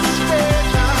I was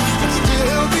richer, I'd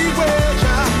still be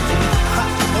richer.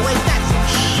 But wait, that's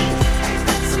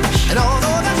and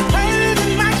although that's pain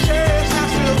in my chest, I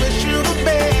still wish you the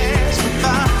best.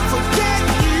 But forget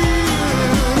you.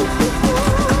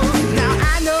 Now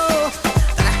I know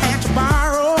that I had to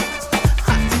borrow,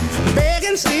 beg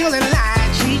and steal and lie,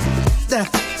 cheat,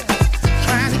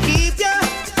 trying to keep you,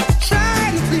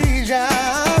 trying to please you.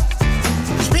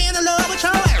 Just being in love with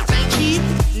your ass ain't cheap.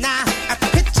 Now I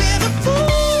picture the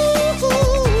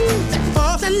fool that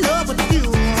falls in love with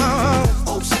you.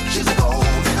 Oh, she's a gold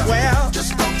digger. Well,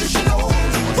 just don't you know?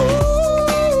 Ooh,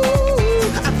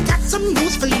 I've got some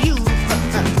news for you.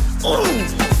 Ooh,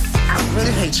 I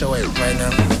really hate your ass right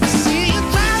now. See you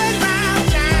driving round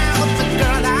town with the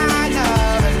girl I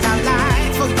love, and I'm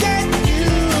like, forget you.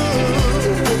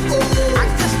 I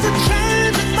guess the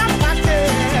change in my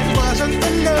pocket wasn't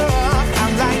enough.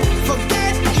 I'm like,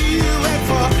 forget you and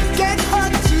forget her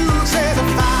too. Said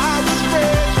if I was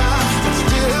richer, I'd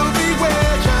still be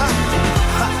richer.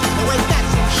 But wait,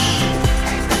 that's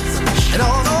and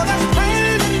although that's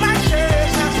pain in my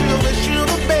chest, I still wish you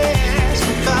the best.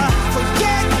 But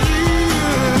forget you.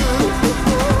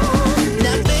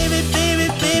 Now, baby, baby,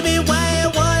 baby, why you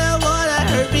wanna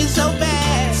hurt me so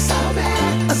bad? So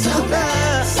bad, so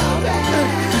bad, so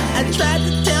bad. I tried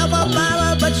to tell my mama,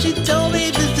 but she told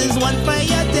me this is one for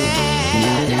your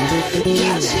dad.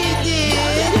 Yeah, she did.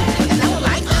 And I'm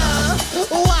like,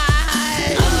 why?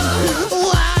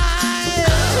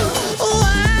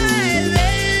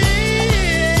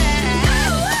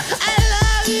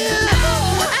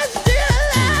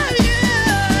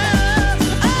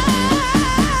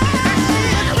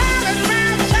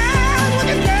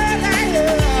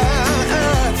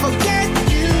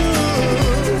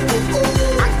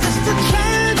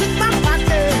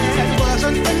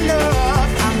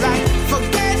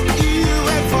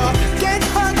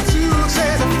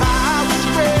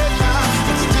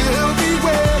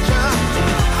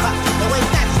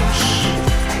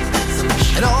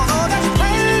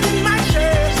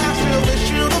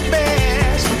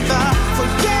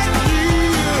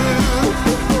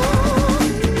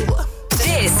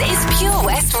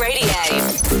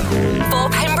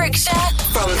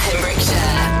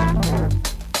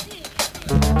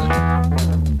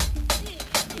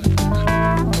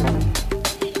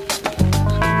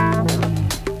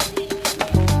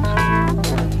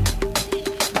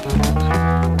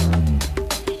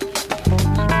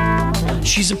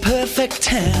 She's a perfect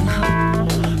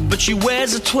 10, but she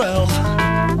wears a 12.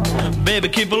 Baby,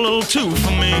 keep a little 2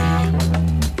 for me.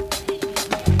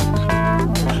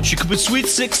 She could be sweet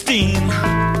 16,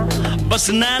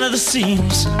 busting out of the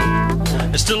seams.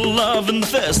 There's still love in the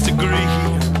first degree.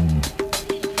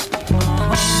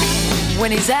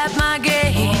 When he's at my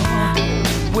gate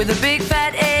with a big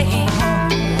fat A,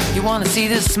 you wanna see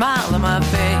the smile on my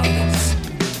face.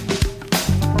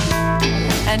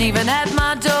 And even at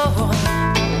my door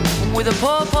with a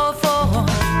poor, poor four,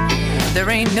 there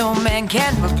ain't no man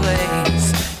can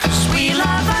replace. 'Cause we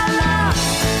love our love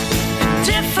in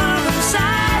different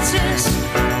sizes.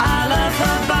 I love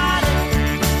her body,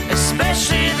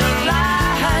 especially the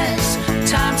lies.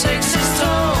 Time takes its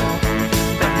toll,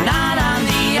 but not on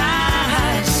the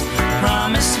eyes.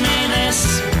 Promise me this,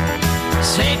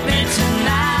 take me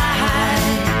tonight.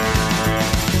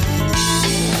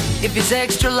 If it's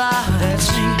extra large, that's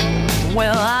me.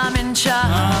 Well, I'm in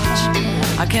charge.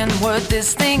 I can work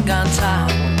this thing on top.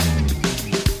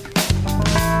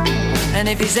 And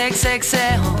if he's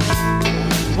XXL,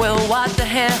 well, what the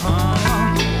hell?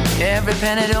 Every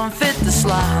penny don't fit the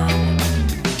slot.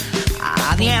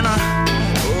 The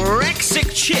anorexic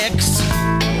chicks,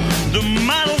 the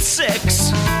model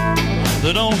 6,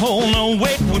 they don't hold no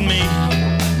weight with me.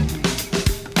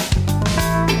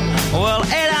 Well,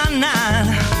 8 or 9,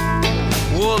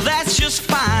 well, that's just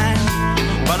fine.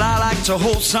 But I like to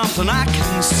hold something I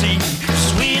can see.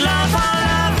 'Cause we love our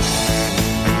love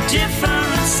in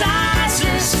different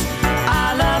sizes. I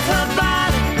love her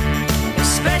body,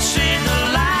 especially the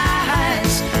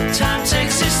lies. Time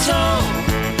takes its toll,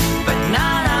 but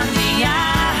not on the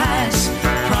eyes.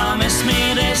 Promise me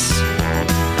this,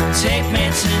 take me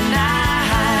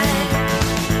tonight.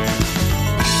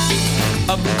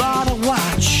 I bought a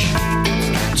watch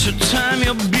to time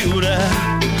your beauty,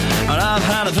 and I've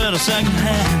had it for the second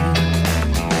hand.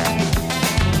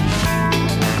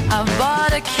 I've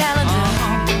bought a calendar,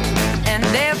 and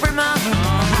every month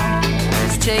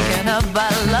is taken up by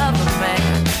love of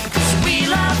man. 'Cause we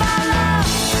love our love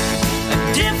in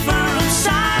different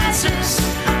sizes.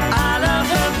 I love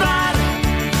her body,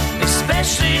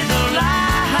 especially the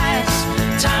lies.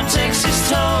 Time takes its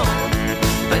toll,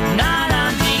 but not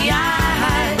on the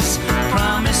eyes.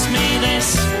 Promise me this,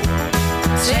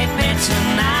 take me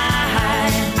tonight.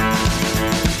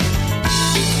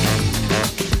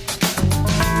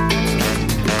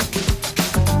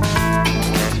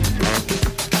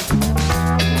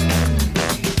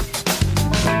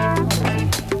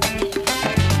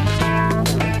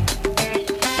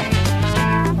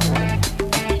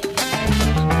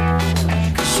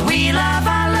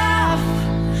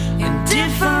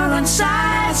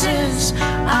 Sizes.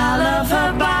 I love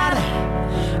her body,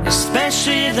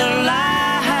 especially the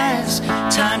lies.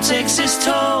 Time takes its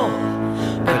toll,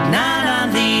 but not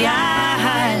on the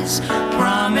eyes.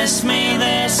 Promise me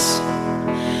this,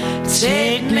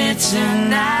 take me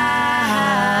tonight.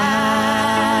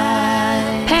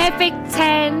 Perfect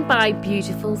 10 by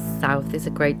Beautiful South is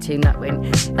a great tune, that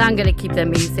one. I'm going to keep the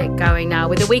music going now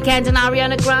with The Weeknd and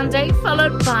Ariana Grande,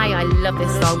 followed by, I love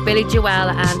this song, Billy Joel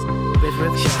and River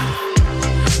of Sugar.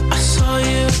 I saw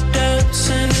you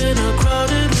dancing in a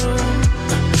crowded room.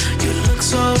 You look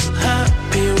so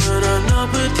happy when I'm not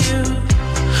with you.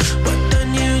 But then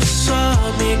you saw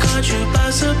me, caught you by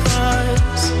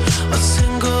surprise. A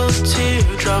single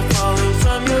teardrop falling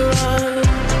from your eye.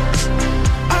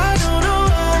 I don't know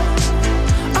why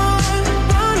I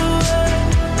run away.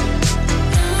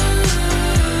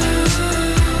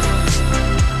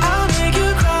 I'll make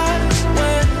you cry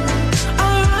when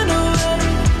I run away.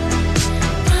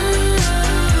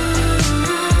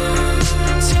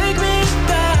 Take me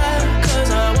back, 'cause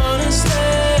I wanna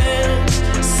stay.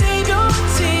 Save your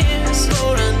tears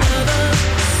for another.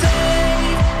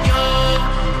 Save your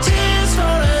tears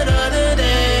for another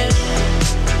day.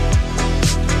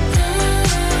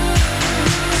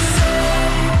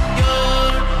 Save your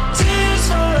tears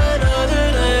for another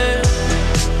day.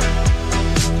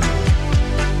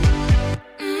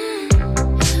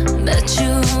 Met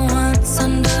you once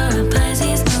under a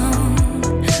Pisces moon.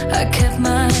 I kept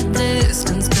my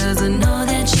distance 'cause I know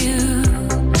that you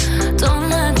don't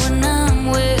like when I'm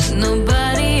with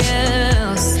nobody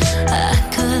else. I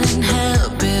couldn't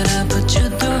help it, I put you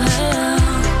through hell.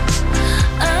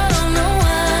 I don't know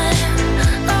why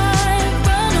I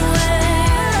run away.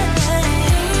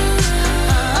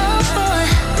 Oh boy,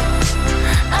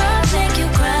 I make you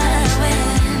cry when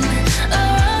I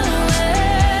run away.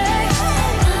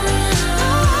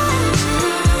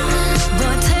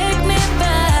 But take me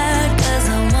back, 'cause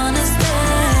I wanna stay.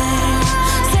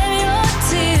 Save your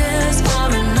tears for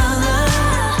another.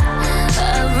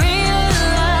 I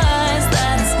realize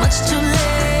that it's much too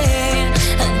late,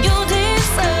 and you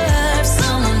deserve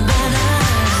someone better.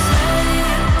 Save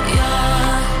your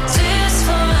tears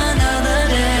for another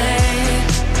day.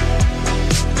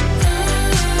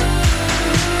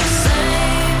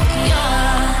 Save your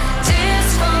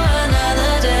tears for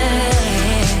another day.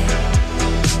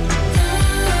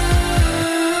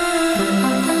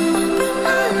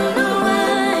 I don't know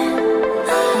why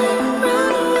I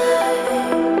run away.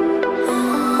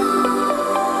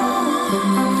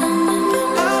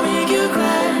 I'll make you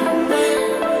cry when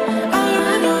I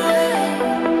run away.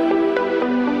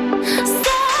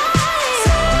 Save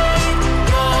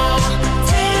your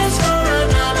tears for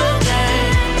another day.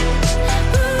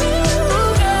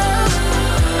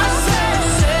 I said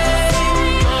save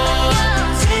your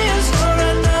tears for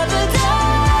another day.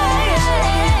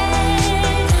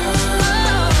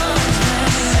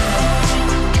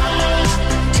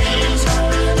 Tears for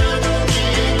another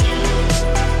day.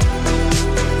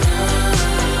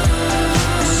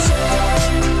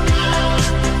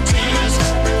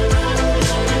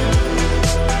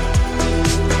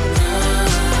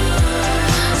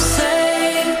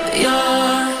 Save your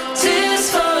tears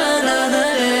for another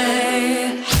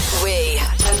day. We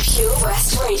are Pure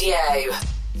West Radio.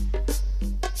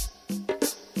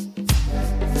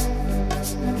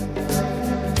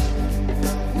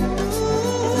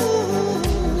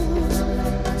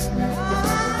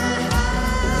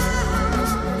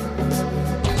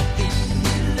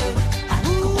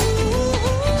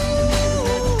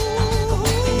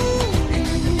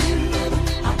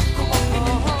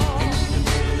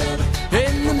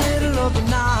 In the middle of the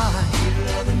night,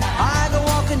 I go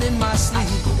walking in my sleep.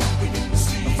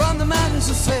 From the mountains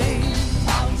of fame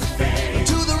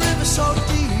to the river so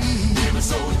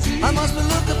deep. I must be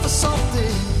looking for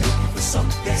something,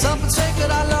 something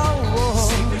sacred I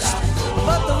lost.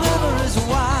 But the river is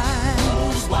wide,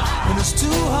 and it's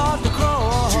too hard to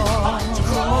cross.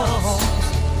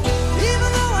 Even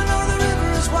though I know the river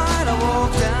is wide, I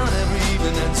walk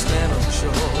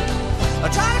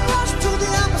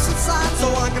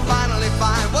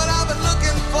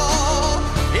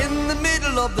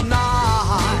of the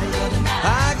night,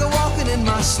 I go walking in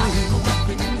my sleep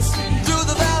through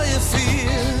the valley of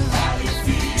fear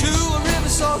to a river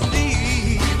so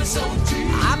deep.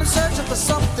 I'm in searching for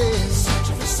something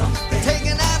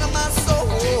taken out of my soul,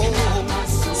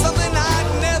 something I'd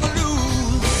never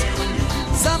lose,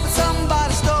 something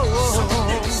somebody stole.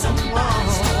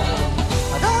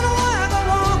 I don't know why I go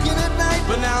walking at night,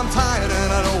 but now I'm tired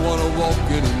and I don't want to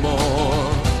walk anymore.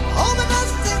 Hold me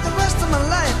just to take the rest of my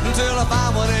life until I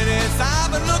find what it is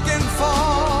I've been looking for.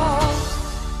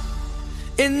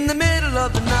 In the middle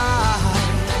of the night,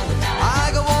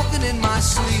 I go walking in my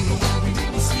sleep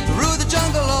through the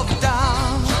jungle of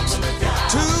doubt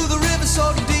to the river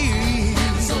so deep.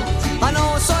 I know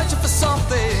I'm searching for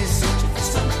something,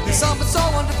 something so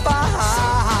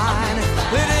undefined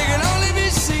that it can only be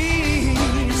seen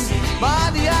by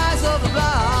the eyes of the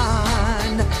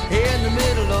blind. In the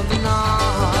middle of the night.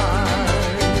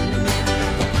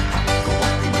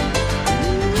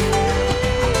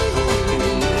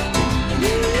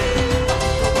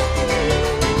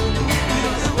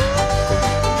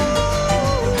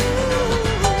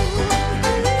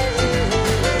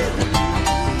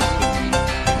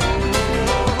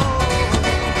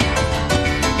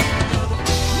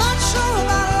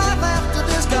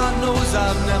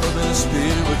 I've never been a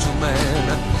spiritual man.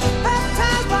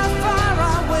 Baptized by fire,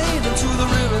 I wade into the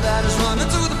river that is running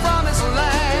to the promised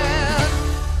land.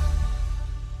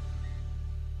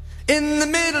 In the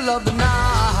middle of the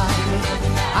night,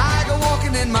 I go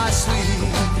walking in my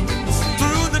sleep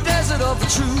through the desert of the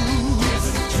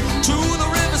truth to the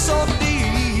river so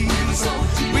deep.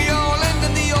 We all end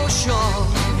in the ocean,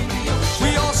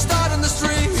 we all start in the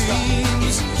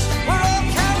streams. We're all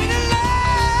carried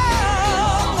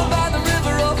along by the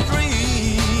river of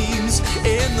dreams.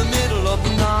 In the middle of the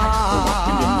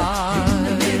night, in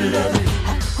the middle of it, I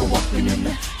go walking in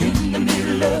the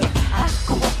middle of it, I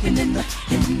go walking in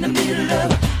the middle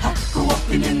of it, I go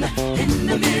walking in the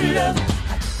middle of it,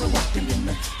 I go walking in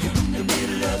the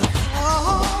middle of it.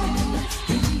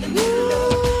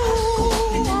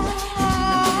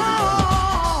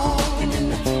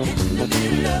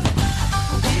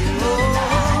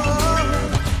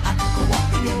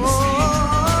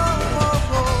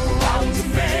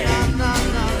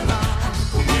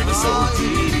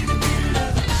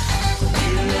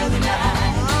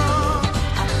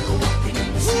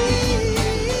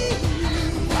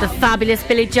 The fabulous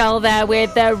Billy Joel there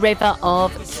with The River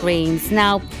of Dreams.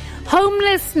 Now,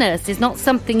 homelessness is not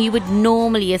something you would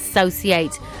normally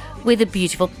associate with a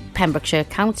beautiful Pembrokeshire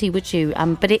county, would you?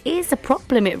 But it is a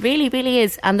problem. It really, really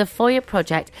is. And the Foyer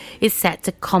Project is set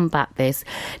to combat this.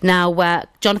 Now,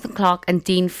 Jonathan Clark and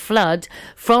Dean Flood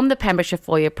from the Pembrokeshire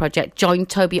Foyer Project joined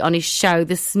Toby on his show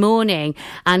this morning.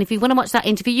 And if you want to watch that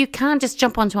interview, you can just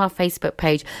jump onto our Facebook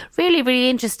page. Really, really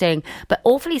interesting, but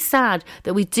awfully sad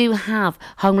that we do have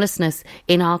homelessness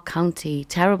in our county.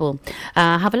 Terrible.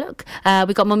 Have a look.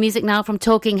 We've got more music now from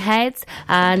Talking Heads,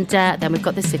 and then we've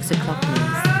got the 6 o'clock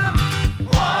news.